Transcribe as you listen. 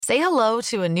Say hello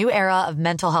to a new era of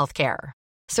mental health care.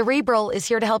 Cerebral is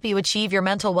here to help you achieve your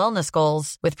mental wellness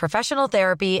goals with professional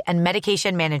therapy and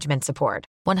medication management support.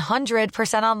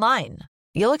 100% online.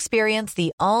 You'll experience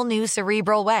the all-new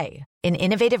Cerebral way, an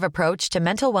innovative approach to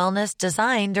mental wellness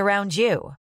designed around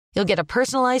you. You'll get a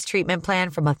personalized treatment plan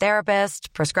from a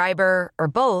therapist, prescriber, or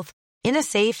both in a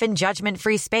safe and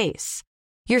judgment-free space.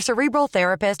 Your Cerebral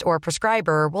therapist or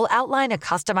prescriber will outline a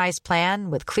customized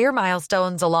plan with clear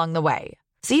milestones along the way,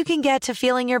 so you can get to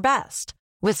feeling your best.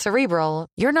 With Cerebral,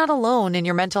 you're not alone in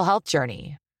your mental health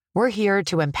journey. We're here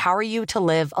to empower you to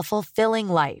live a fulfilling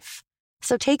life.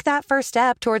 So take that first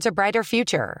step towards a brighter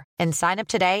future and sign up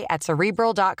today at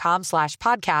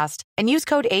Cerebral.com/podcast and use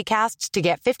code ACAST to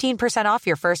get 15% off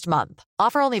your first month.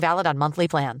 Offer only valid on monthly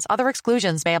plans. Other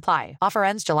exclusions may apply. Offer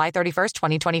ends July 31st,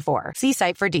 2024. See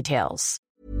site for details.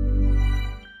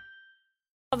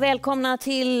 Välkomna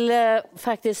till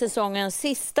faktiskt säsongens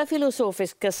sista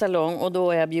filosofiska salong, och då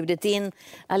har jag bjudit in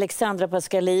Alexandra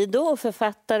Pascalidou,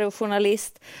 författare och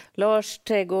journalist, Lars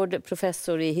Trägårdh,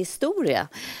 professor i historia.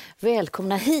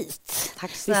 Välkomna hit.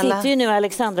 Tack snälla. Vi sitter ju nu,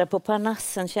 Alexandra, på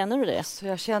Parnassen, känner du det? Så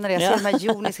jag känner det, jag ser de här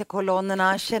joniska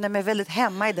kolonnerna, känner mig väldigt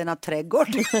hemma i denna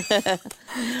trädgård.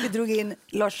 Vi drog in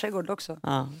Lars Trägårdh också.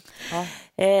 Ja.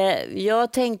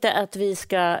 Jag tänkte att vi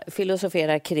ska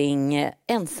filosofera kring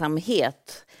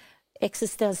ensamhet.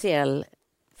 Existentiell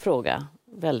fråga,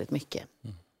 väldigt mycket.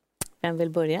 Vem vill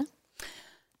börja?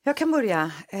 Jag kan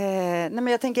börja. Men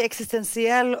jag tänker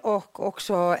existentiell och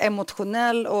också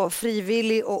emotionell och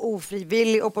frivillig och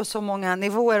ofrivillig och på så många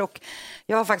nivåer. Och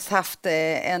jag har faktiskt haft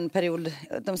en period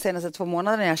de senaste 2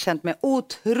 månaderna när jag har känt mig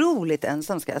otroligt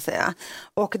ensam, ska jag säga.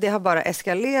 Och det har bara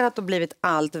eskalerat och blivit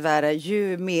allt värre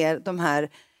ju mer de här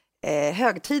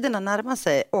högtiderna närmar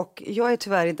sig. Och jag är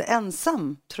tyvärr inte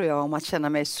ensam, tror jag, om att känna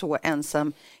mig så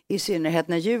ensam. I synnerhet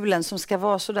när julen, som ska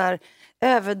vara så där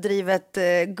överdrivet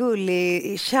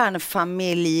gullig,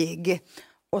 kärnfamilj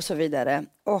och så vidare.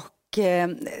 Och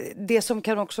det som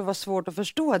kan också vara svårt att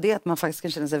förstå, det är att man faktiskt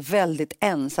kan känna sig väldigt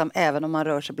ensam även om man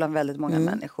rör sig bland väldigt många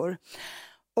människor.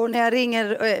 Och när jag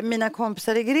ringer mina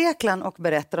kompisar i Grekland och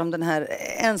berättar om den här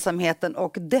ensamheten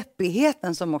och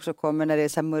deppigheten som också kommer när det är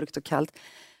så här mörkt och kallt,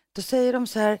 då säger de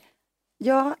så här,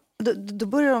 ja, då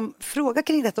börjar de fråga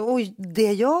kring detta. Och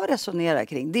det jag resonerar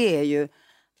kring, det är ju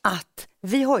att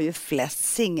vi har ju flest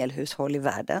singelhushåll i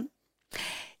världen.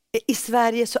 I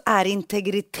Sverige så är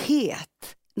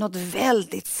integritet något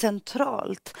väldigt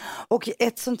centralt. Och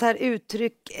ett sånt här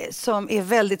uttryck som är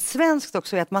väldigt svenskt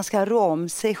också är att man ska rå om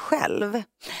sig själv.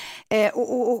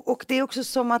 Och det är också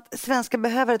som att svenskar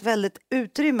behöver ett väldigt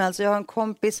utrymme. Alltså jag har en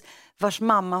kompis vars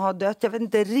mamma har dött. Jag vet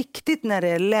inte riktigt när det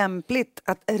är lämpligt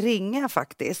att ringa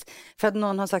faktiskt. För att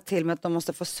någon har sagt till mig att de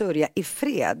måste få sörja i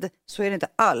fred. Så är det inte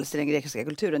alls i den grekiska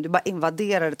kulturen. Du bara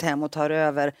invaderar ett hem och tar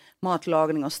över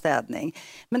matlagning och städning.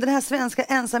 Men den här svenska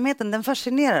ensamheten, den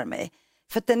fascinerar mig.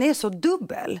 För att den är så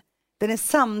dubbel. Den är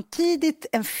samtidigt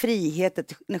en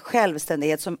frihet, en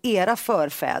självständighet som era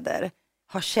förfäder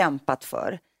har kämpat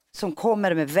för. Som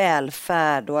kommer med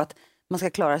välfärd och att man ska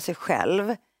klara sig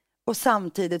själv. Och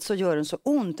samtidigt så gör den så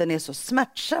ont, den är så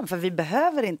smärtsam, för vi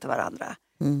behöver inte varandra.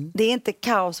 Det är inte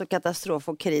kaos och katastrof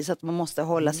och kris att man måste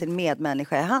hålla sin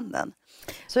medmänniska i handen.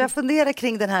 Så jag funderar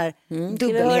kring den här dubbelheten. Ska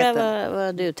vi höra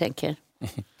vad du tänker?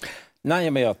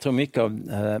 Nej, men jag tror mycket av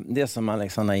det som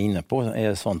Alexandra är inne på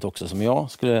är sånt också som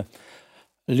jag skulle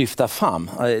lyfta fram.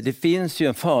 Det finns ju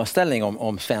en föreställning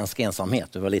om svensk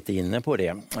ensamhet, du var lite inne på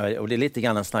det. Och det är lite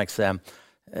grann nästan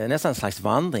en slags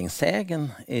vandringssägen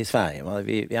i Sverige.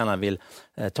 Vi gärna vill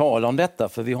tala om detta,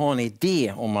 för vi har en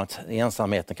idé om att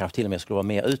ensamheten kanske till och med skulle vara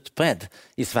mer utbredd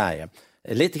i Sverige.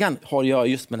 Lite grann har det att göra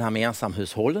just med det här med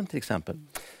ensamhushållen till exempel.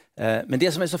 Men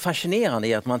det som är så fascinerande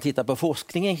är att man tittar på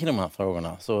forskningen kring de här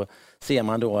frågorna, så ser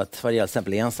man då att vad det gäller till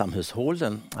exempel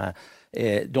ensamhushållen,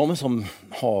 de som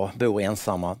bor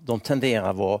ensamma, de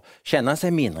tenderar att känna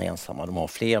sig mindre ensamma. De har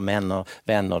fler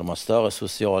vänner, de har större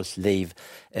socialt liv.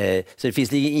 Så det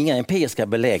finns inga empiriska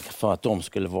belägg för att de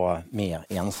skulle vara mer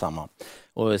ensamma.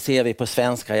 Och ser vi på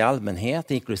svenskar i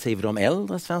allmänhet, inklusive de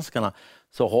äldre svenskarna,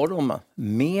 så har de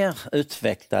mer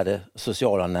utvecklade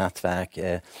sociala nätverk,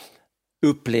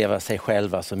 upplever sig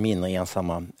själva som mindre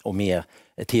ensamma och mer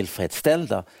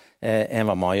tillfredsställda än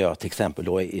vad man gör till exempel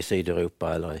då i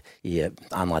Sydeuropa eller i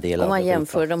andra delar av Europa. Om man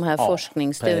jämför de här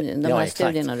forskningsstudierna, de här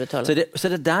studierna du talar om. Så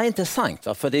det där är intressant,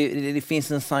 va? För det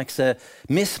finns en slags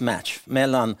mismatch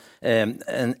mellan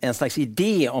en slags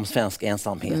idé om svensk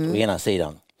ensamhet å ena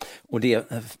sidan och det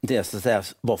så att säga,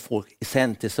 vad folk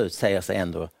sen till slut säger sig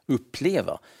ändå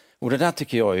upplever. Och det där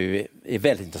tycker jag är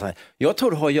väldigt intressant. Jag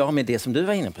tror det har att göra med det som du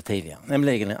var inne på tidigare.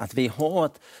 Nämligen att vi har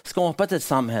skapat ett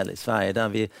samhälle i Sverige där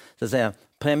vi så att säga,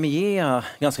 premierar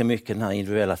ganska mycket den här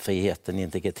individuella friheten,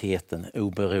 integriteten,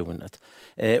 oberoendet.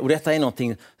 Och detta är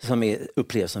någonting som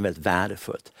upplevs som väldigt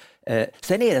värdefullt.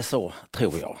 Sen är det så,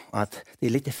 tror jag, att det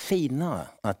är lite finare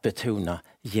att betona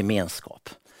gemenskap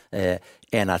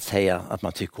än att säga att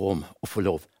man tycker om att få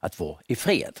lov att vara i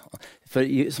fred. För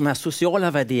de här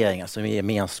sociala värderingar som är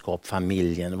gemenskap,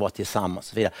 familjen, vara tillsammans och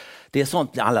så vidare, det är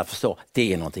sånt alla förstår,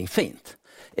 det är någonting fint.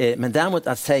 Men däremot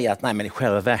att säga att nej, men i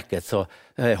själva verket så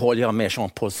håller jag med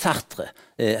Jean-Paul Sartre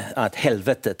att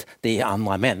helvetet det är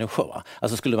andra människor. Va?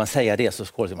 Alltså skulle man säga det så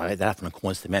skulle man det är för någon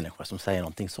konstig människa som säger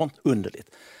någonting sånt underligt.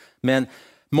 Men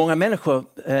många människor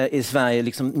i Sverige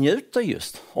liksom njuter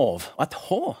just av att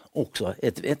ha också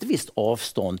ett visst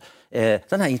avstånd,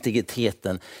 den här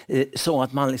integriteten, så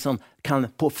att man liksom kan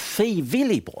på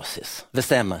frivillig basis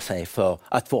bestämma sig för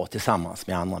att vara tillsammans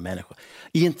med andra människor.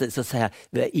 Inte så att säga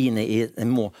inne i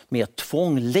en mer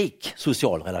tvånglik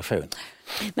social relation.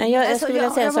 Men jag skulle vilja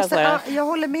säga en sak bara. Jag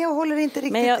håller med och håller inte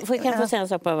riktigt. Men jag kan få säga en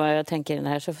sak på vad jag tänker i den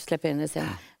här, så släpper jag in det sen.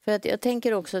 För att jag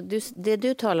tänker också, det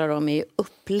du talar om är ju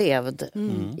upplevd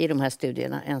i de här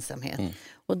studierna, ensamhet.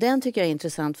 Och den tycker jag är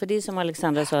intressant, för det är som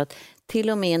Alexandra sa, att till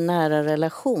och med i en nära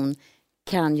relation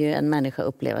kan ju en människa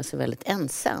uppleva sig väldigt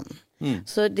ensam.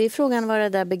 Så det är frågan vad det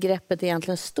där begreppet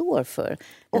egentligen står för.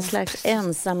 En slags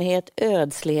ensamhet,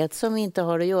 ödslighet som inte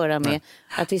har att göra med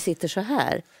att vi sitter så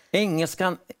här.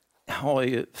 Engelskan har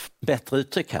ju bättre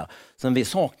uttryck här som vi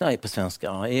saknar på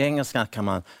svenska. I engelska kan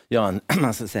man göra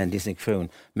en distinktion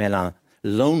mellan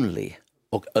lonely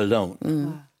och alone.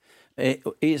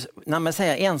 När man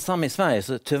säger ensam i Sverige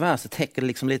så tyvärr så täcker det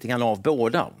liksom lite grann av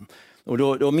båda. Och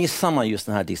då missar man just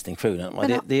den här distinktionen.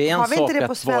 Men det är en har vi inte det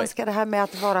på att svenska, det här med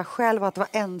att vara själv och att vara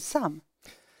ensam?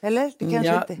 Eller? Det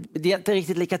kanske inte. Det är inte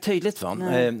riktigt lika tydligt. Va?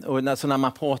 Och när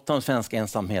man pratar om svensk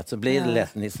ensamhet så blir det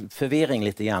lätt förvirring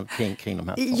lite grann kring de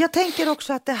här sakerna. Jag tänker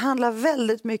också att det handlar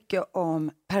väldigt mycket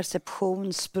om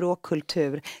perception, språk,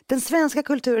 kultur. Den svenska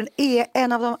kulturen är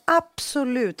en av de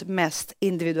absolut mest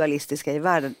individualistiska i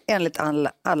världen enligt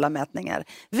alla mätningar.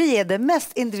 Vi är det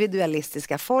mest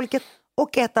individualistiska folket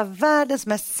och ett av världens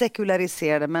mest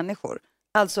sekulariserade människor.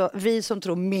 Alltså vi som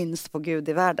tror minst på Gud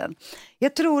i världen.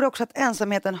 Jag tror också att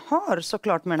ensamheten har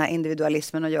såklart med den här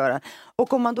individualismen att göra.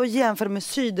 Och om man då jämför med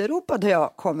Sydeuropa där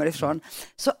jag kommer ifrån,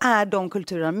 så är de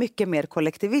kulturerna mycket mer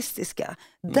kollektivistiska.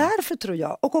 Därför tror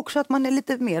jag, och också att man är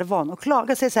lite mer van att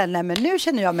klaga sig så här, nej men nu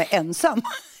känner jag mig ensam.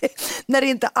 När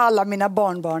inte alla mina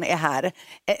barnbarn är här.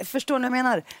 Förstår ni vad jag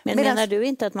menar? Men menar du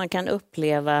inte att man kan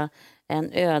uppleva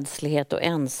en ödslighet och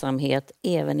ensamhet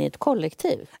även i ett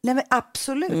kollektiv? Nej, men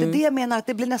absolut. Det är det jag menar, att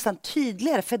det blir nästan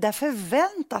tydligare. För där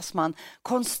förväntas man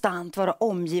konstant vara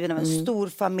omgiven av en stor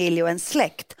familj och en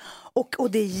släkt.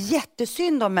 Och det är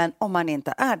jättesynd om man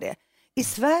inte är det. I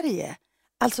Sverige,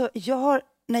 alltså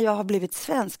när jag har blivit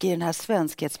svensk i den här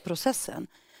svenskhetsprocessen,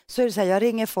 så är det så här, jag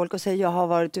ringer folk och säger jag har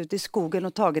varit ute i skogen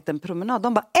och tagit en promenad.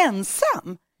 De bara,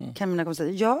 ensam? Kan mina kompisar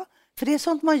säga, ja. För det är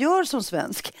sånt man gör som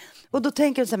svensk. Och då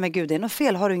tänker jag så här, men gud, det är något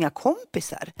fel. Har du inga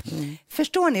kompisar?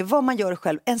 Förstår ni vad man gör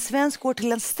själv? En svensk går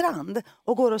till en strand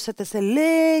och går och sätter sig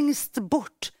längst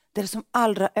bort. Det är som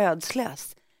allra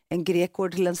ödsligast. En grek går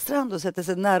till en strand och sätter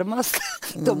sig närmast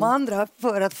de andra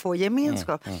för att få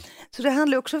gemenskap. Så det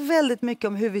handlar också väldigt mycket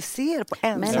om hur vi ser på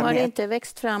ensamhet. Men har det inte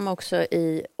växt fram också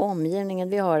i omgivningen?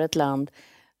 Vi har ett land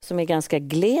som är ganska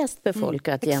glest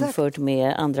befolkat jämfört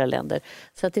med andra länder.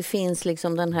 Så att det finns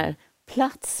liksom den här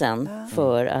platsen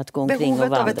för att gå omkring och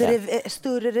vandra. Behovet av ett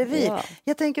större revir. Ja.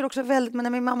 Jag tänker också väldigt, men när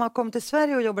min mamma kom till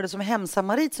Sverige och jobbade som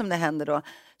hemsamarit som det hände då,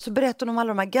 så berättade hon om alla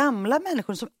de här gamla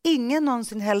människorna som ingen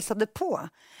någonsin hälsade på.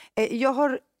 Jag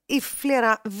har i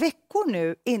flera veckor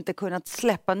nu inte kunnat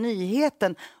släppa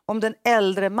nyheten om den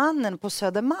äldre mannen på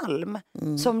Södermalm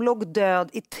som låg död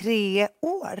i 3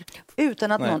 år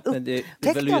utan att någon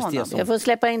upptäckte honom. Jag får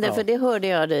släppa in det, för det hörde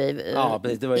jag dig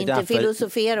inte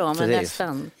filosofera om, men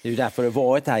nästan. Det är ju därför det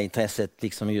var ett här intresset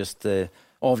liksom just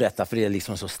av detta, för det är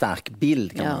liksom en så stark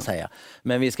bild kan man säga.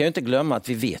 Men vi ska ju inte glömma att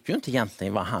vi vet ju inte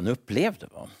egentligen vad han upplevde.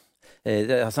 Va?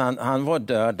 Alltså han var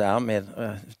död där med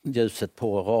ljuset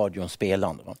på radion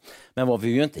spelande. Va? Men vad vi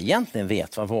ju inte egentligen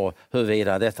vet var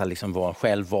huruvida detta liksom var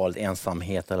självvald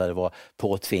ensamhet eller det var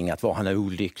påtvingat. Var han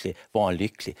olycklig? Var han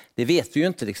lycklig? Det vet vi ju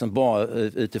inte liksom bara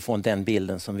utifrån den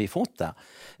bilden som vi fått där.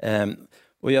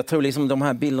 Och jag tror liksom de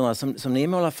här bilderna som ni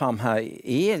målar fram här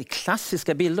är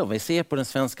klassiska bilder. Vi ser på den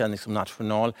svenska liksom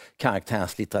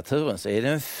nationalkaraktärslitteraturen så är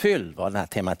den fylld av den här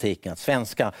tematiken att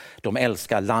svenskar, de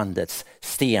älskar landets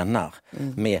stenar.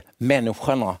 Med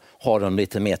människorna har de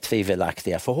lite mer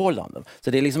tvivelaktiga förhållanden.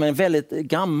 Så det är liksom en väldigt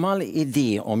gammal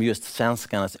idé om just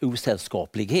svenskarnas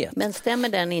osällskaplighet. Men stämmer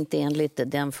den inte enligt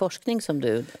den forskning som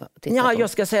du tittar på? Jag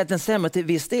ska säga att den stämmer till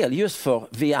viss del just för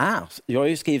jag har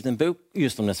ju skrivit en bok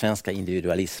just om den svenska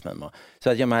individualismen. Så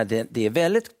att jag menar, det är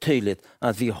väldigt tydligt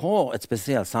att vi har ett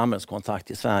speciellt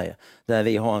samhällskontrakt i Sverige där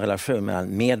vi har en relation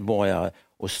mellan medborgare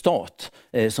och stat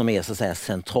som är så att säga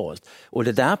centralt. Och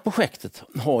det där projektet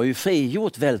har ju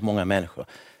frigjort väldigt många människor.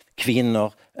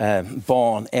 Kvinnor,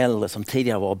 barn, äldre som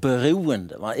tidigare var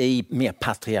beroende i mer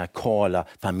patriarkala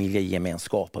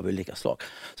familjegemenskaper av olika slag.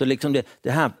 Så liksom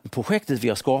det här projektet vi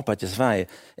har skapat i Sverige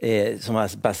som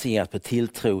är baserat på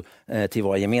tilltro till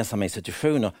våra gemensamma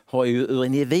institutioner har ju ur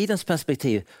individens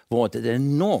perspektiv varit ett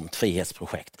enormt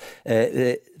frihetsprojekt.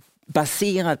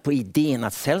 Baserad på idén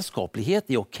att sällskaplighet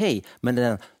är okej, men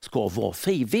den ska vara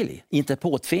frivillig, inte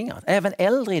påtvingad. Även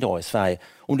äldre idag i Sverige,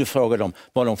 om du frågar dem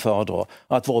vad de föredrar,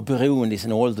 att vara beroende i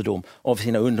sin ålderdom av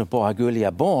sina underbara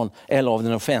gulliga barn eller av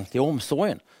den offentliga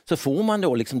omsorgen, så får man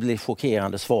då liksom det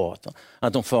chockerande svaret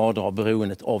att de föredrar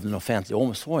beroendet av den offentliga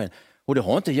omsorgen. Och det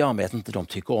har inte att göra med att inte de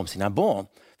tycker om sina barn.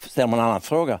 Ställer man en annan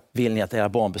fråga, vill ni att era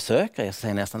barn besöker er? Så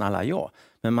säger nästan alla ja.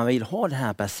 Men man vill ha det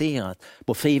här baserat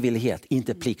på frivillighet,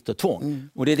 inte plikt och tvång.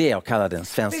 Och det är det jag kallar den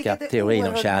svenska teorin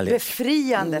om kärlek.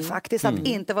 Befriande faktiskt att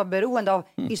inte vara beroende av,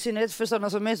 i synnerhet för sådana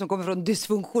som mig som kommer från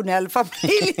dysfunktionell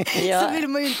familj. Så vill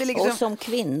man ju inte liksom, och som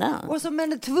kvinna. Och som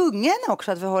är tvungen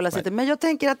också att förhålla sig till. Men jag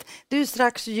tänker att det är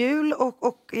strax jul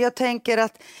och jag tänker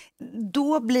att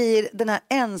då blir den här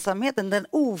ensamheten, den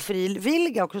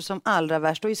ofrivilliga också som allra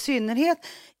värst. Och i synnerhet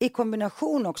i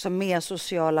kombination också med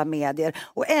sociala medier.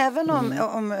 Och även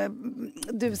om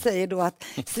du säger då att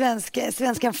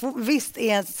svenskan visst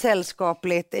är ett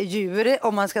sällskapligt djur,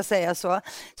 om man ska säga så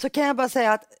kan jag bara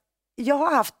säga att jag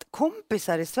har haft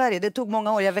kompisar i Sverige. Det tog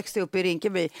många år, jag växte upp i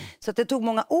Rinkeby, så att det tog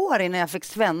många år innan jag fick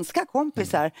svenska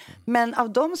kompisar. Men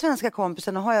av de svenska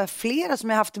kompisarna har jag flera som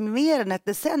jag haft mer än ett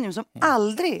decennium som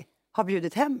aldrig har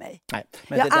bjudit hem mig. Nej,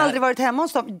 jag har aldrig varit hemma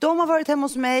hos dem. De har varit hemma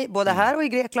hos mig, både här och i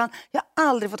Grekland. Jag har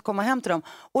aldrig fått komma hem till dem.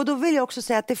 Och då vill jag också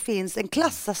säga att det finns en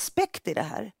klassaspekt i det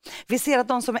här. Vi ser att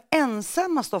de som är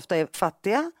ensamma ofta är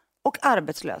fattiga och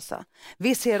arbetslösa.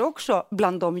 Vi ser också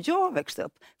bland dem jag växte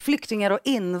upp, flyktingar och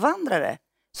invandrare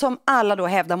som alla då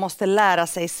hävdar måste lära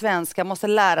sig svenska, måste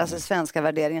lära sig svenska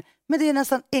värderingar. Men det är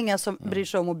nästan ingen som bryr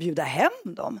sig om att bjuda hem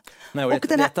dem. Nej, och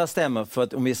detta stämmer, för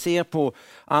att om vi ser på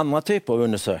andra typer av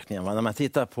undersökningar, när man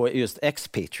tittar på just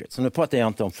expatriates, så nu pratar jag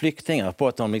inte om flyktingar, jag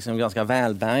pratar om liksom ganska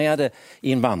välbärgade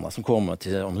invandrare som kommer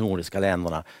till de nordiska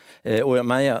länderna. Och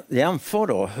man jämför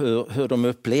då hur de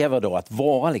upplever då att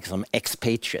vara liksom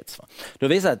expatriates. Då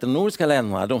visar det att de nordiska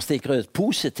länderna, de sticker ut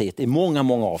positivt i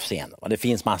många avseenden. Det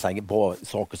finns massa bra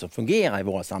saker som fungerar i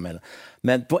våra samhällen.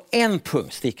 Men på en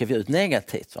punkt sticker vi ut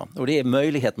negativt. Och det är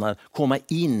möjligheten att komma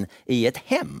in i ett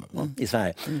hem i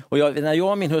Sverige. Och när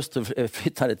jag och min hustru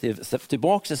flyttade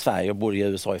tillbaka till Sverige och bodde i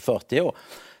USA i 40 år,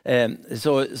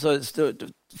 så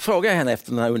frågade jag henne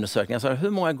efter den här undersökningen, hur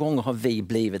många gånger har vi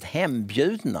blivit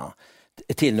hembjudna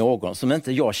till någon som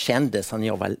inte jag kände sedan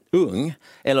jag var ung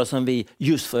eller som vi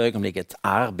just för ögonblicket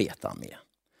arbetar med.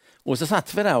 Och så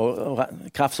satt vi där och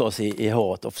krafsade oss i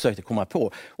håret och försökte komma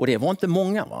på. Och det var inte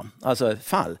många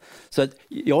fall. Så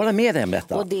jag håller med dig om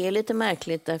detta. Och det är lite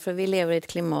märkligt därför vi lever i ett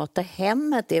klimat där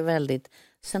hemmet är väldigt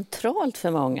centralt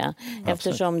för många.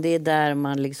 Eftersom det är där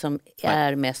man liksom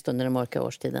är mest under den mörka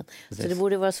årstiden. Precis. Så det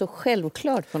borde vara så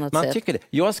självklart på något sätt. Man tycker det.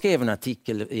 Jag skrev en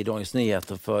artikel i Dagens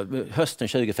Nyheter för hösten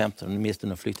 2015, mitt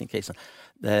under flyktingkrisen,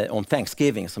 om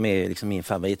Thanksgiving som är liksom min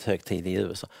favorithögtid i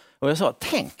USA. Och jag sa,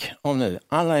 tänk om nu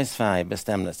alla i Sverige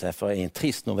bestämde sig för en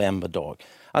trist novemberdag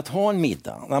att ha en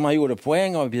middag där man gjorde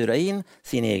poäng av att bjuda in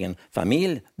sin egen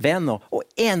familj, vänner och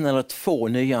 1 eller 2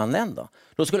 nyanlända.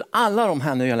 Då skulle alla de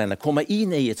här nyanlända komma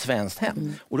in i ett svenskt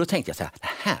hem. Och då tänkte jag så här,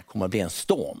 det här kommer att bli en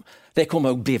storm. Det kommer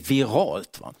att bli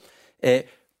viralt.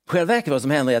 Själva verket vad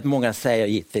som händer är att många säger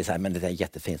givetvis så här, men det är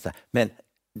jättefint. Men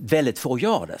väldigt få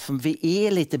gör det. För vi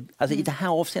är lite, alltså i det här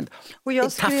avseendet, och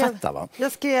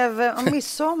jag skrev om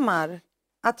midsommar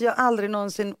att jag aldrig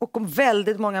någonsin, och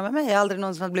väldigt många med mig, aldrig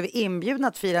någonsin hade blivit inbjudna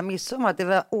att fira midsommar. Att det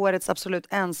var årets absolut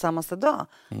ensammaste dag.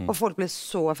 Och folk blev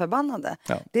så förbannade.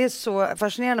 Ja. Det är så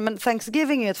fascinerande. Men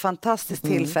Thanksgiving är ett fantastiskt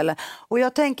tillfälle. Och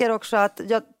jag tänker också att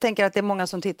det är många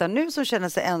som tittar nu som känner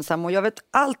sig ensam. Och jag vet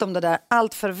allt om det där,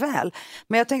 allt för väl.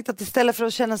 Men jag tänkte att istället för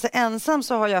att känna sig ensam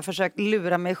så har jag försökt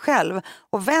lura mig själv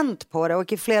och vänt på det.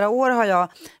 Och i flera år har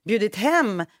jag bjudit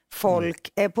hem folk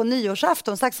på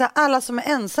nyårsafton. Sagt så här, alla som är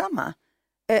ensamma.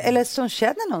 Eller som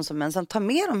känner någon som ensam, ta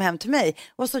med dem hem till mig.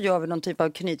 Och så gör vi någon typ av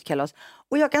knytkalas.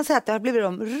 Och jag kan säga att det har blivit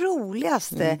de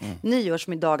roligaste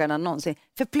nyårsmiddagarna någonsin.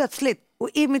 För plötsligt, och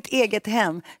i mitt eget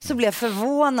hem, så blev jag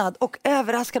förvånad och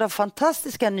överraskad av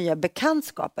fantastiska nya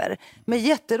bekantskaper. Med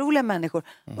jätteroliga människor.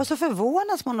 Och så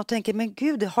förvånas man och tänker, men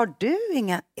gud, har du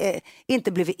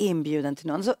inte blivit inbjuden till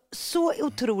någon? Så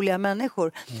otroliga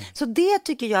människor. Så det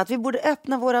tycker jag att vi borde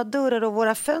öppna våra dörrar och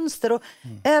våra fönster. Och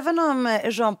även om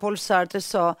Jean-Paul Sartre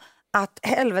sa att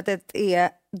helvetet är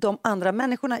de andra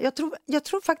människorna. Jag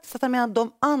tror faktiskt att han menar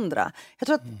de andra. Jag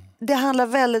tror att det handlar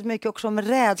väldigt mycket också om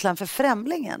rädslan för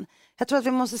främlingen. Jag tror att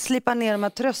vi måste slipa ner de här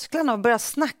trösklarna och börja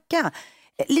snacka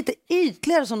lite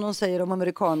ytligare, som de säger om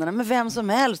amerikanerna, med vem som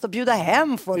helst och bjuda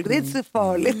hem folk. Det är inte så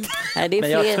farligt. Nej,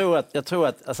 men jag tror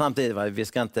att samtidigt, vi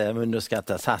ska inte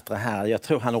underskatta Sartre här. Jag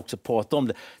tror han också pratar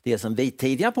om det som vi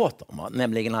tidigare pratade om.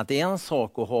 Nämligen att det är en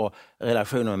sak att ha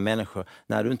relationer med människor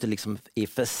när du inte liksom är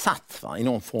försatt i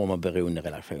någon form av beroende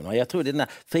relationer. Jag tror att den här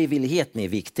frivilligheten är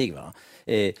viktig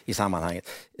i sammanhanget.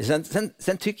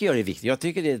 Sen tycker jag det är viktigt. Jag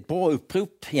tycker det är ett bra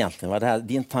upprop egentligen. Det här,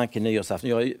 din tanke nyårsafton.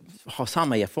 Jag har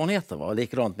samma erfarenheter.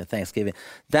 Likadant med Thanksgiving.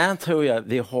 Där tror jag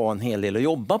vi har en hel del att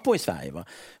jobba på i Sverige.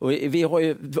 Och vi har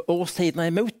ju årstiderna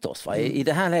emot oss. I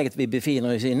det här läget vi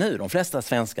befinner oss i nu, de flesta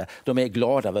svenskar, de är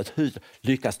glada över att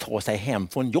lyckas ta sig hem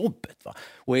från jobbet.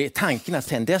 Och är tanken att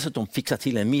sen dessutom fixa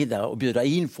till en middag och bjuda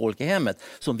in folk i hemmet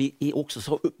som vi är också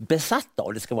så besatta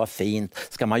av. Det ska vara fint.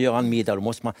 Ska man göra en middag, då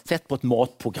måste man sätta på ett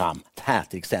matprogram här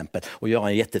till exempel och göra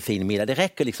en jättefin middag. Det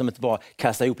räcker liksom inte bara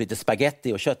kasta ihop lite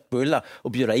spaghetti och köttbullar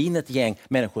och bjuda in ett gäng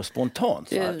människor spontant.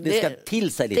 Det ska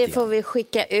till sig lite. Det får vi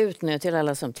skicka ut nu till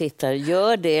alla som tittar.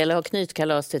 Gör det eller ha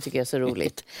knytkalas, det tycker jag är så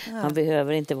roligt. Man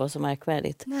behöver inte vara så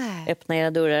märkvärdigt. Nej. Öppna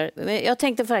era dörrar. Men jag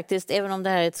tänkte faktiskt, även om det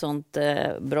här är ett sånt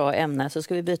bra ämne, så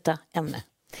ska vi byta ämne.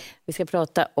 Vi ska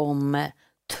prata om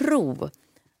tro.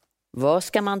 Vad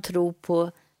ska man tro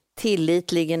på?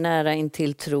 Tillit ligger nära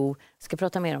intill tro. Ska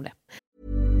prata mer om det.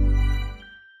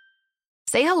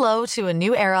 Say hello to a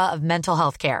new era of mental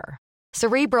health care.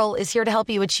 Cerebral is here to help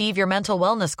you achieve your mental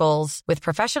wellness goals with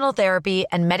professional therapy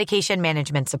and medication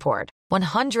management support.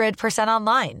 100%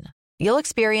 online. You'll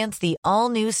experience the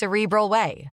all-new Cerebral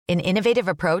way, an innovative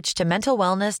approach to mental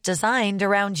wellness designed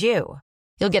around you.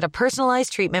 You'll get a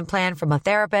personalized treatment plan from a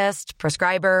therapist,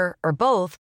 prescriber, or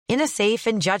both in a safe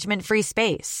and judgment-free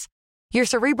space. Your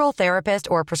Cerebral therapist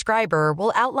or prescriber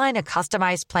will outline a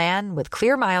customized plan with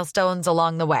clear milestones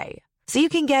along the way, so you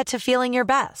can get to feeling your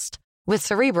best. With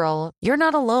Cerebral, you're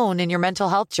not alone in your mental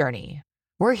health journey.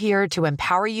 We're here to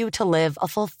empower you to live a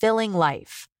fulfilling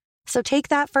life. So take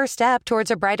that first step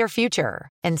towards a brighter future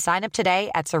and sign up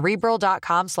today at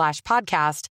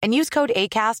Cerebral.com/podcast and use code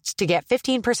ACAST to get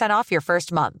 15% off your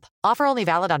first month. Offer only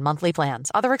valid on monthly plans.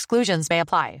 Other exclusions may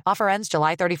apply. Offer ends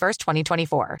July 31st,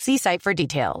 2024. See site for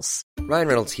details. Ryan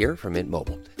Reynolds here from Mint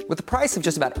Mobile. With the price of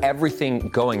just about everything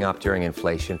going up during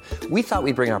inflation, we thought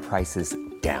we'd bring our prices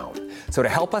down. So to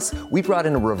help us, we brought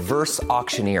in a reverse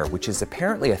auctioneer, which is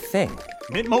apparently a thing.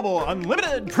 Mint Mobile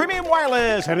Unlimited Premium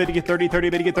Wireless. How to get 30,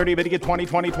 30, bit to get 30, bit to get 20,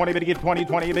 20, 20, bit to get 20,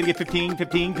 20, bit to get 15,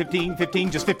 15, 15,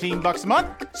 15, just $15 a month?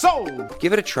 Sold!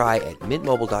 Give it a try at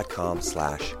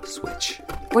mintmobile.com/switch.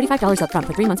 $45 up front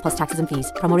for 3 months plus taxes and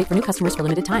fees. Promo rate for new customers for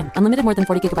limited time. Unlimited more than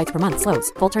 40 gigabytes per month.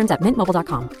 Slows full terms at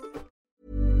mintmobile.com.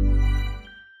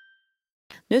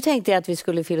 Nu tänkte jag att vi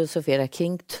skulle filosofera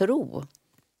kring tro.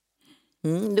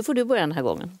 Då får du börja den här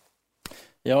gången.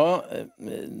 Ja,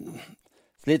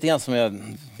 lite grann som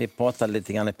vi pratade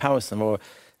lite grann i pausen.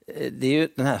 Det är ju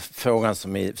den här frågan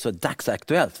som är så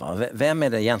dagsaktuellt. Va? Vem är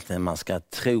det egentligen man ska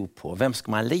tro på? Vem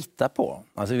ska man lita på?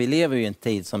 Alltså vi lever ju i en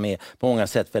tid som är på många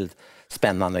sätt väldigt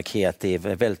spännande, kreativ,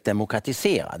 väldigt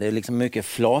demokratiserad. Det är liksom mycket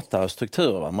flatare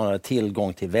strukturer. Va? Man har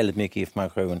tillgång till väldigt mycket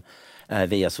information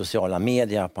via sociala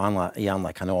medier i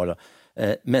andra kanaler.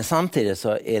 Men samtidigt så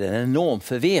är det en enorm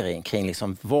förvirring kring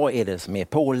liksom, vad är det som är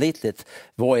pålitligt,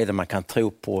 vad är det man kan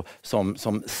tro på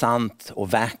som sant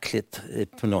och verkligt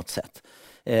på något sätt.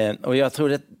 Och jag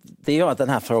tror det gör att den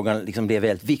här frågan liksom blir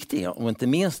väldigt viktig. Och inte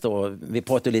minst då, vi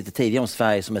pratade lite tidigare om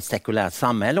Sverige som ett sekulärt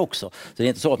samhälle också. Så det är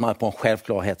inte så att man på en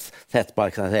självklarhetssätt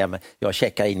bara kan säga att jag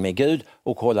checkar in med Gud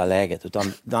och kollar läget.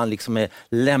 Utan man liksom är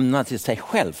lämnad till sig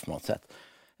själv på något sätt.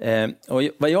 Och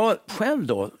vad jag själv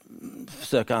då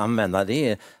försöker använda, det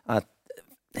är att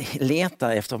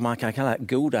leta efter vad man kan kalla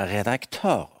goda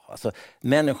redaktörer. Alltså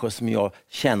människor som jag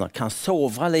känner kan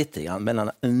sovra lite grann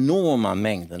mellan enorma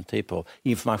mängden typer av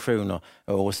informationer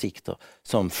och åsikter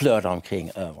som flödar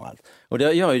omkring överallt. Och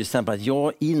det gör ju till exempel att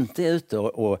jag inte är ute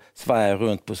och svärar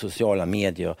runt på sociala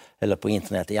medier eller på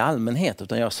internet i allmänhet,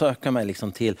 utan jag söker mig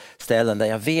liksom till ställen där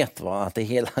jag vet att det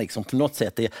hela liksom på något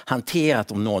sätt är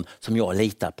hanterat av någon som jag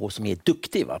litar på, som är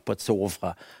duktig på att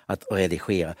sovra, att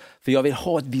redigera. För jag vill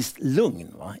ha ett visst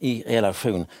lugn i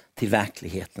relation till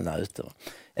verkligheten där ute.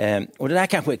 Och det där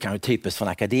kanske är typiskt från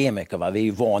akademiker. Vi är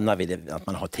ju vana vid att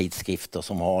man har tidskrifter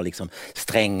som har liksom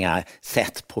stränga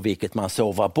sätt på vilket man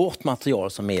sovar bort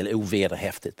material som är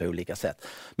ovederhäftigt på olika sätt.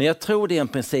 Men jag tror det är en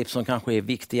princip som kanske är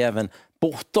viktig även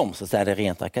bortom så att säga, det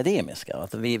rent akademiska.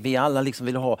 Att vi alla liksom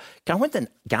vill ha, kanske inte en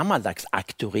gammaldags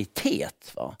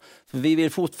auktoritet. För vi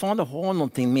vill fortfarande ha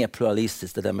någonting mer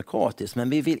pluralistiskt och demokratiskt, men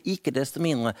vi vill icke desto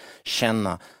mindre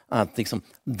känna att liksom,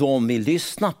 de vi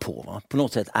lyssnar på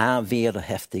något sätt är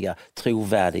vederhäftiga,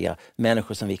 trovärdiga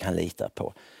människor som vi kan lita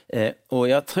på. Och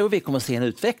jag tror vi kommer att se en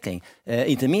utveckling,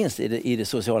 inte minst i det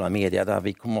sociala medier, där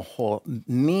vi kommer att ha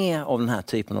mer av den här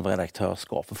typen av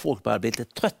redaktörskap. För folk börjar bli lite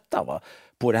trötta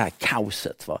på det här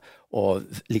kaoset och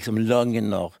liksom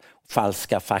lögner,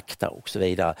 falska fakta och så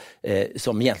vidare,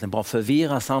 som egentligen bara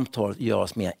förvirrar samtal, gör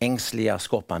oss mer ängsliga,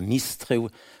 skapar misstro.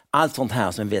 Allt sånt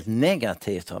här som är väldigt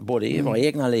negativt, både i våra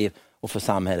egna liv och för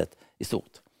samhället i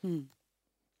stort. Mm.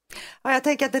 Ja, jag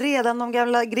tänker att redan de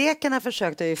gamla grekerna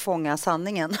försökte ju fånga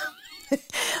sanningen.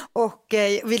 Och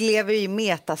vi lever i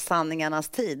metasanningarnas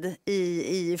tid,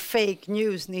 i fake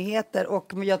news-nyheter,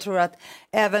 och jag tror att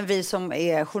även vi som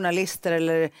är journalister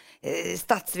eller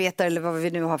statsvetare eller vad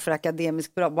vi nu har för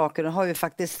akademisk bakgrund har ju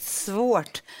faktiskt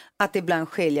svårt att ibland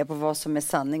skilja på vad som är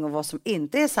sanning och vad som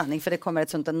inte är sanning, för det kommer ett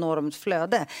sånt enormt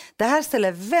flöde. Det här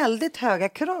ställer väldigt höga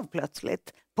krav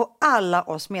plötsligt på alla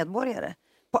oss medborgare,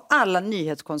 på alla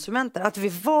nyhetskonsumenter, att vi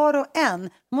var och en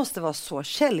måste vara så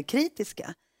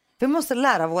källkritiska. Vi måste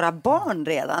lära våra barn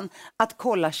redan att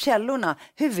kolla källorna.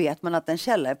 Hur vet man att en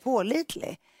källa är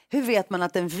pålitlig? Hur vet man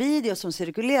att en video som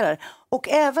cirkulerar? Och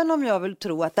även om jag vill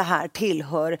tro att det här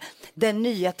tillhör den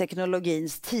nya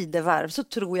teknologins tidevarv, så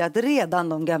tror jag att redan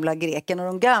de gamla grekerna och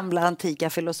de gamla antika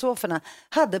filosoferna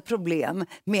hade problem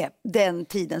med den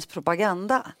tidens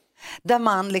propaganda. Där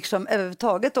man liksom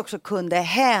överhuvudtaget också kunde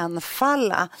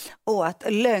hänfalla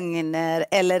åt lögner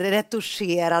eller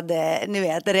retuscherade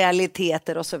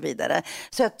realiteter och så vidare.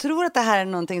 Så jag tror att det här är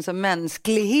någonting som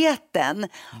mänskligheten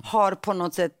har på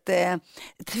något sätt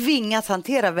tvingats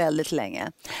hantera väldigt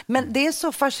länge. Men det är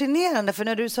så fascinerande, för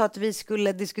när du sa att vi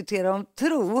skulle diskutera om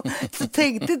tro, så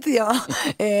tänkte inte jag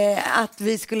att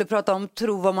vi skulle prata om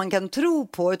tro, vad man kan tro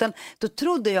på, utan då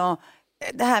trodde jag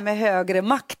det här med högre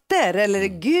makter eller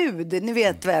Gud, ni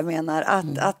vet vad jag menar.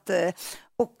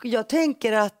 Och jag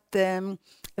tänker att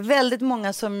väldigt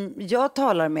många som jag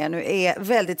talar med nu är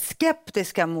väldigt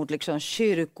skeptiska mot liksom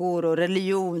kyrkor och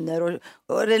religioner. Och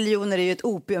religioner är ju ett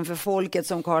opium för folket,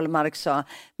 som Karl Marx sa.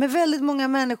 Men väldigt många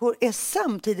människor är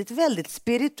samtidigt väldigt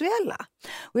spirituella.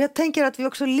 Och jag tänker att vi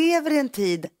också lever i en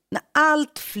tid när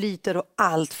allt flyter och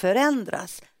allt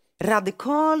förändras.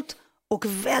 Radikalt och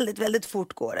väldigt, väldigt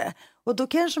fort går det. Och då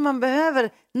kanske man behöver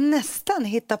nästan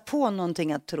hitta på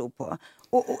någonting att tro på.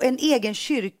 Och en egen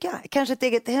kyrka, kanske ett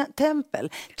eget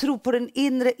tempel. Tro på den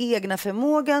inre egna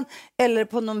förmågan, eller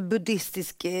på någon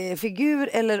buddhistisk figur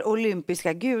eller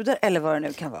olympiska gudar eller vad det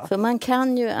nu kan vara. För man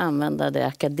kan ju använda det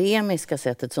akademiska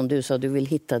sättet, som du sa, du vill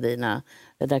hitta dina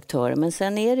redaktörer. Men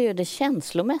sen är det ju det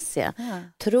känslomässiga. Ja.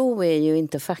 Tro är ju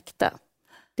inte fakta.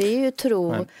 Det är ju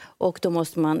tro. Nej. Och då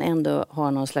måste man ändå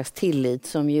ha någon slags tillit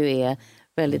som ju är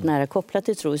väldigt nära kopplat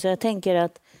till tro. Så jag tänker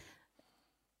att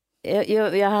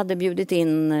jag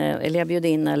bjöd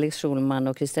in Alex Schulman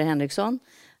och Christer Henriksson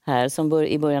här som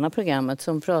i början av programmet,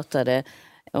 som pratade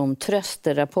om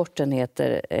trösterrapporten,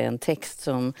 heter en text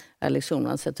som Alex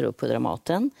Schulman sätter upp på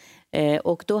Dramaten.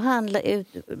 Och då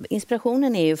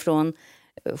inspirationen är ju från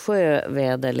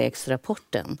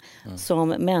sjöväderleksrapporten som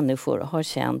människor har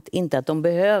känt, inte att de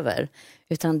behöver,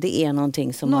 utan det är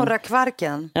någonting som Norra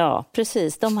Kvarken. Ja,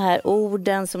 precis. De här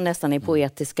orden som nästan är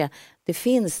poetiska, det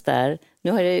finns där.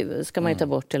 Nu ska man ju ta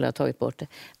bort eller ha tagit bort det.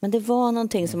 Men det var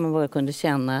någonting som man bara kunde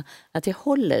känna att det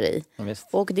håller i.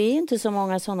 Och det är inte så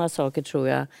många sådana saker, tror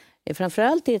jag,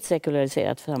 framförallt i ett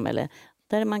sekulariserat samhälle,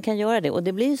 där man kan göra det. Och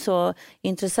det blir så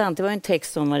intressant. Det var en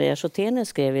text som Maria Schotene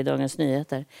skrev i Dagens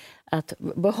Nyheter. Att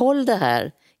behåll det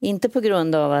här. Inte på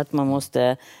grund av att man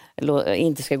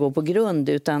inte ska gå på grund,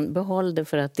 utan behåll det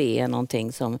för att det är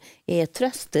någonting som är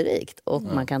trösterikt. Och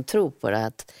man kan tro på det,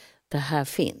 att det här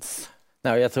finns.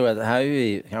 Nej, jag tror att här är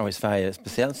vi kanske i Sverige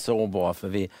speciellt sårbara, för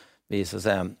vi så att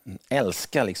säga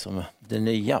älskar liksom det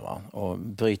nya, va? Och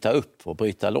bryta upp och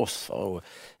bryta loss, va? Och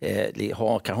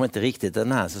har kanske inte riktigt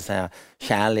den här så att säga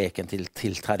kärleken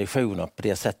till traditioner på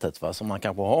det sättet, va? Som man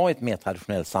kanske har i ett mer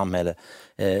traditionellt samhälle,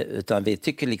 utan vi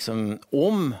tycker liksom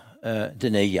om det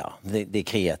nya, det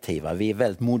kreativa. Vi är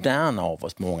väldigt moderna av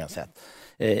oss på många sätt.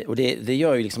 Och det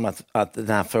gör ju liksom att den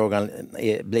här frågan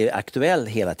blir aktuell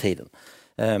hela tiden.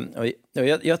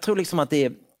 Jag tror liksom att det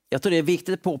är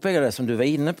viktigt att påpeka det som du var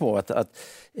inne på, att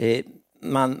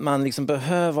man liksom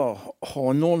behöver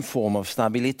ha någon form av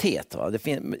stabilitet. Va?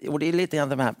 Och det är lite grann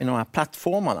med de här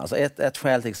plattformarna. Alltså ett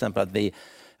skäl till exempel att vi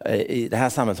i det här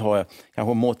samhället har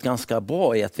kanske mått ganska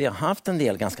bra i att vi har haft en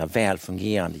del ganska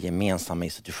välfungerande gemensamma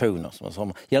institutioner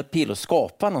som hjälpt till att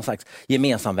skapa någon slags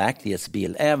gemensam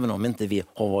verklighetsbild, även om inte vi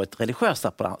har varit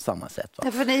religiösa på samma sätt. Va?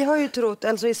 Ja, för ni har ju trott,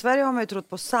 alltså i Sverige har man ju trott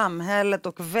på samhället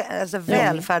och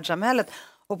välfärdssamhället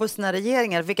och på sina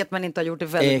regeringar, vilket man inte har gjort i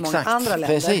väldigt många andra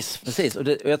länder. Precis. Och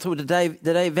jag tror det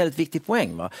där är en väldigt viktig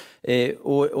poäng. Va?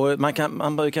 Och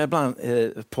man brukar ibland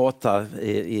prata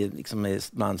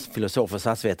bland filosofer och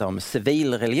statsvetare om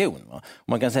civil religion. Va? Och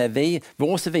man kan säga att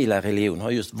vår civila religion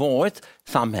har just varit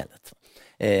samhället.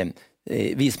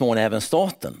 Viss mån även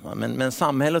staten. Va? Men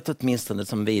samhället åtminstone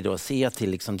som vi då ser till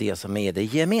liksom det som är det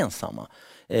gemensamma.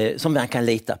 Som man kan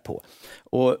lita på.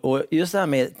 Och just det här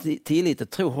med tillit och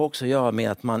tro har också att göra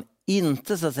med att man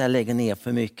inte så att säga lägger ner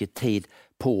för mycket tid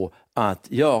på att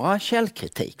göra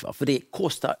källkritik. Va? För det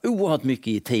kostar oerhört mycket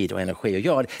i tid och energi att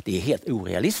göra det. Det är helt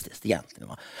orealistiskt egentligen.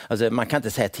 Va? Alltså, man kan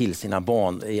inte säga till sina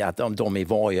barn att de i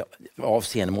varje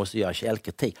avseende måste göra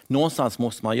källkritik. Någonstans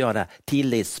måste man göra det här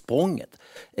tillitssprånget.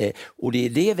 Och det är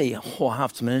det vi har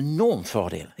haft som en enorm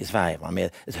fördel i Sverige, va?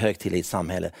 Med ett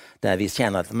högtillitssamhälle där vi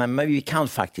känner att men vi kan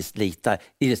faktiskt lita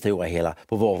i det stora hela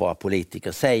på vad våra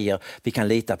politiker säger. Vi kan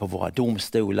lita på våra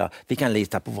domstolar. Vi kan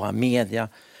lita på våra media.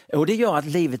 Och det gör att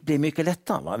livet blir mycket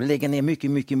lättare. Va? Vi lägger ner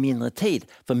mycket, mycket mindre tid.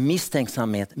 För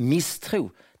misstänksamhet,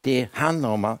 misstro, det handlar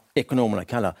om vad ekonomerna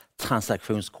kallar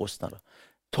transaktionskostnader.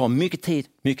 Tar mycket tid,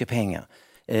 mycket pengar.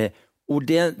 Och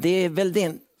det är väl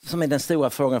det som är den stora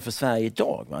frågan för Sverige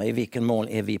idag. Va? I vilken mån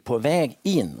är vi på väg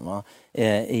in, va?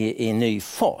 I en ny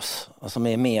fas som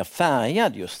är mer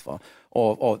färgad just, va?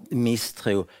 Av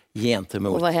misstro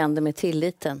gentemot... Och vad händer med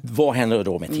tilliten? Vad händer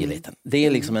då med tilliten? Det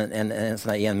är liksom en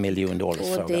sån här $1 miljon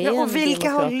fråga. Och vilka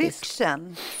har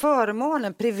lyxen,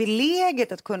 förmånen,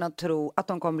 privilegiet att kunna tro att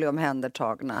de kommer bli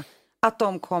omhändertagna? Att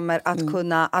de kommer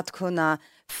att kunna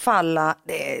falla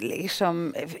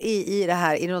liksom i det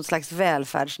här, i någon slags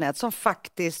välfärdsnät som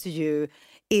faktiskt ju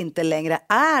inte längre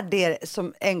är det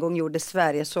som en gång gjorde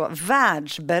Sverige så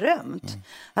världsberömt.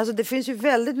 Alltså det finns ju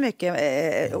väldigt mycket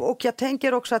och jag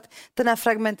tänker också att den här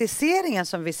fragmentiseringen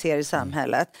som vi ser i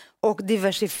samhället och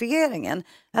diversifieringen,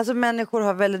 alltså människor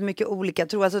har väldigt mycket olika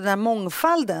tro, alltså den här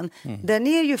mångfalden, den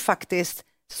är ju faktiskt,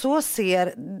 så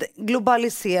ser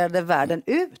globaliserade världen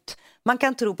ut. Man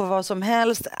kan tro på vad som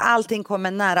helst, allting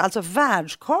kommer nära. Alltså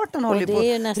världskartan håller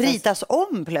på att ritas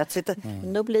om plötsligt.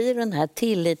 Då blir den här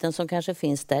tilliten som kanske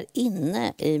finns där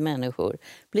inne i människor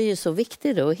blir ju så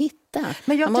viktig då att hitta.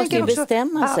 Men man måste ju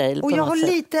bestämma sig. Och jag har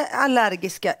lite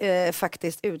allergiska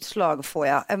faktiskt utslag får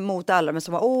jag mot alla men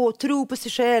som tro på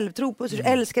sig själv,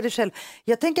 älska dig själv.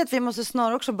 Jag tänker att vi måste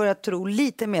snarare också börja tro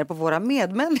lite mer på våra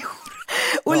medmänniskor.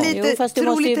 Och fast du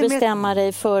måste ju bestämma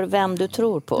dig för vem du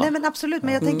tror på. Nej men absolut,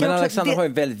 men jag tänker också Alexandra har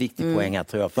en väldigt viktig poäng här,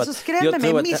 tror jag. För så skrämmer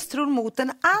mig misstron mot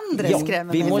den andra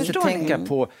skrämmer vi mig. Måste tänka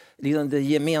på liksom det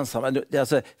gemensamma.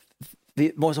 Alltså,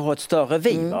 vi måste ha ett större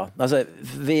vi. Va? Alltså,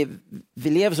 vi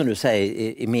lever som du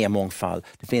säger i mer mångfald.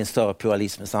 Det finns större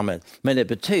pluralism i samhället. Men det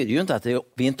betyder ju inte att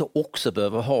vi inte också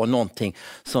behöver ha någonting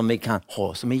som vi kan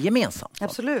ha som är gemensamt.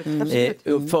 Absolut.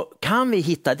 För kan vi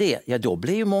hitta det, då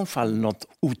blir ju mångfalden något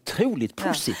otroligt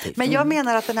positivt. Men jag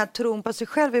menar att den här tron på sig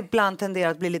själv ibland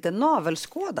tenderar att bli lite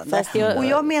navelskådande. Och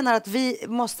jag menar att vi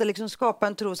måste liksom skapa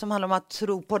en tro som handlar om att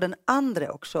tro på den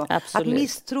andra också. Absolut. Att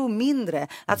misstro mindre.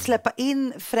 Att släppa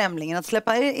in främlingen. Att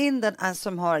släppa in den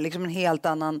som har liksom en helt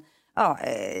annan,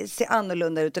 ser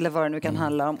annorlunda ut eller vad det nu kan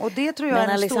handla om. Och det tror jag är en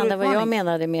Alexandra, stor utmaning. Vad jag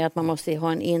menade med att man måste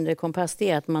ha en inre kompass, det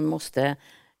är att man måste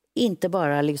inte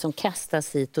bara liksom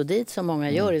kastas hit och dit som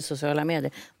många gör i sociala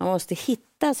medier. Man måste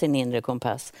hitta sin inre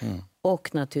kompass.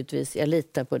 Och naturligtvis, jag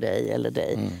litar på dig eller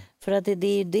dig. För att det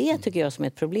är ju det tycker jag som är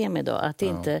ett problem idag.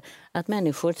 Att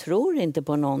människor tror inte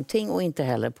på någonting och inte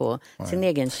heller på sin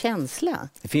egen känsla.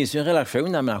 Det finns ju en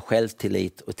relation där mellan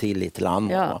självtillit och tillit till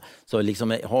andra. Ja. Så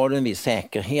liksom, har du en viss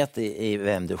säkerhet i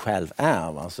vem du själv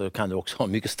är, så kan du också ha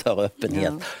mycket större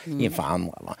öppenhet inför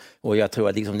andra. Och jag tror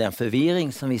att liksom den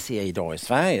förvirring som vi ser idag i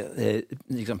Sverige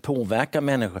liksom påverkar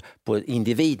människor på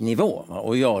individnivå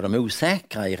och gör dem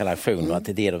osäkra i relation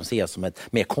till det de ser som ett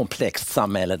mer komplext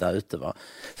samhälle där ute.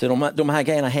 Så de här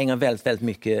grejerna hänger väldigt, väldigt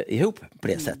mycket ihop på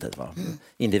det sättet.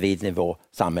 Individnivå,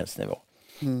 samhällsnivå.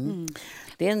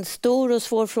 Det är en stor och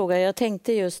svår fråga. Jag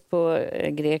tänkte just på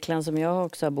Grekland som jag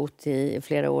också har bott i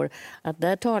flera år. Att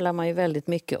där talar man ju väldigt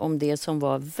mycket om det som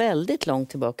var väldigt långt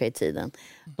tillbaka i tiden.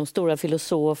 De stora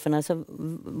filosoferna, så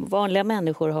vanliga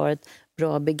människor har ett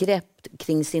bra begrepp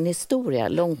kring sin historia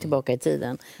långt tillbaka i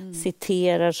tiden.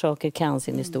 Citerar saker, kan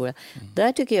sin historia.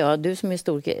 Där tycker jag, du som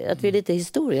historiker, att vi är lite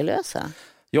historielösa.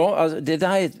 Ja, alltså det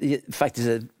där är faktiskt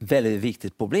ett väldigt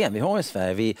viktigt problem vi har i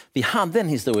Sverige. Vi hade en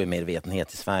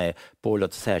historiemedvetenhet i Sverige på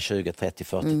låt säga 20, 30,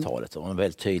 40-talet. Och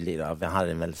väldigt tydlig. Vi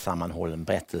hade en väldigt sammanhållen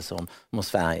berättelse om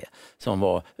Sverige som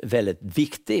var väldigt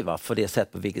viktig för det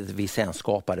sätt på vilket vi sen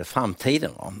skapade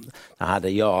framtiden. Det hade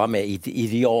att göra med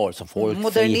ideal som folkfrihet.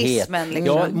 Modernismen.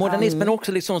 Liksom. Ja, modernismen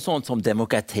också liksom sånt som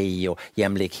demokrati och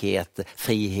jämlikhet,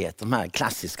 frihet, de här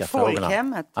klassiska frågorna.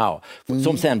 Folkhemmet. Ja,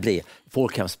 som sen blir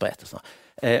folkhemsberättelserna.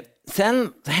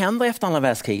 Sen händer efter andra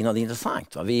världskriget något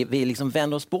intressant. Vi liksom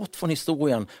vänder oss bort från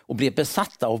historien och blir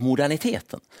besatta av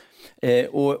moderniteten.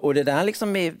 Och det där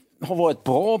liksom har varit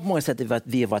bra på många sätt, att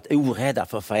vi har varit orädda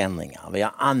för förändringar. Vi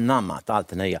har anammat allt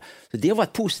det nya. Så det har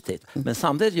varit positivt. Men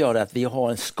samtidigt gör det att vi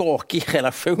har en skakig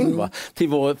relation till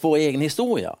vår egen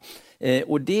historia.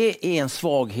 Och det är en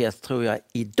svaghet tror jag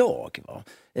idag.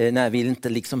 När vi inte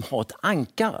liksom har ett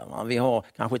ankare. Vi har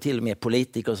kanske till och med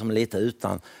politiker som är lite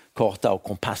utan karta och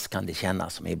kompass kan det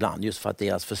kännas som ibland. Just för att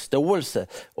deras förståelse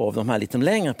av de här lite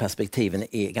längre perspektiven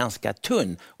är ganska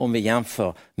tunn om vi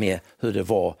jämför med hur det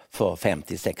var för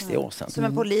 50-60 år sedan. Som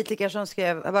en politiker som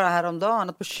skrev bara häromdagen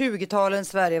att på 20-talet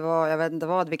Sverige var, jag vet inte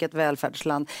vad, vilket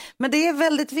välfärdsland. Men det är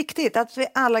väldigt viktigt att vi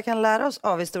alla kan lära oss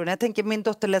av historien. Jag tänker min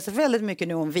dotter läser väldigt mycket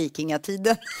nu om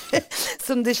vikingatiden.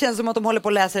 Som det känns som att de håller på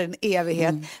att läsa en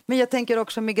evighet. Men jag tänker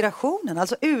också migrationen,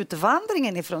 alltså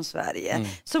utvandringen ifrån Sverige.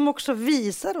 Som också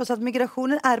visar oss att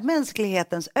migrationen är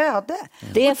mänsklighetens öde.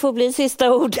 Det får bli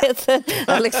sista ordet,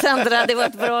 Alexandra. Det var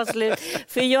ett bra slut.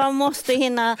 För jag måste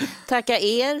hinna tacka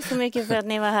er så mycket för att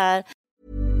ni var här.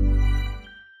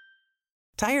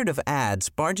 Tired of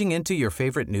ads barging into your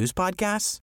favorite news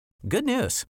podcasts? Good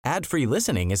news. Ad-free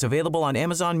listening is available on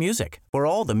Amazon Music for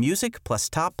all the music plus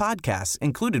top podcasts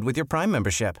included with your Prime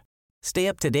membership. Stay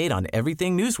up to date on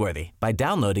everything newsworthy by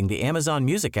downloading the Amazon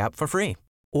Music app for free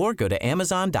or go to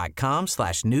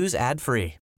amazon.com/news ad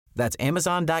free. That's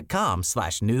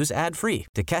amazon.com/news ad free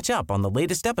to catch up on the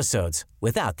latest episodes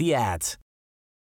without the ads.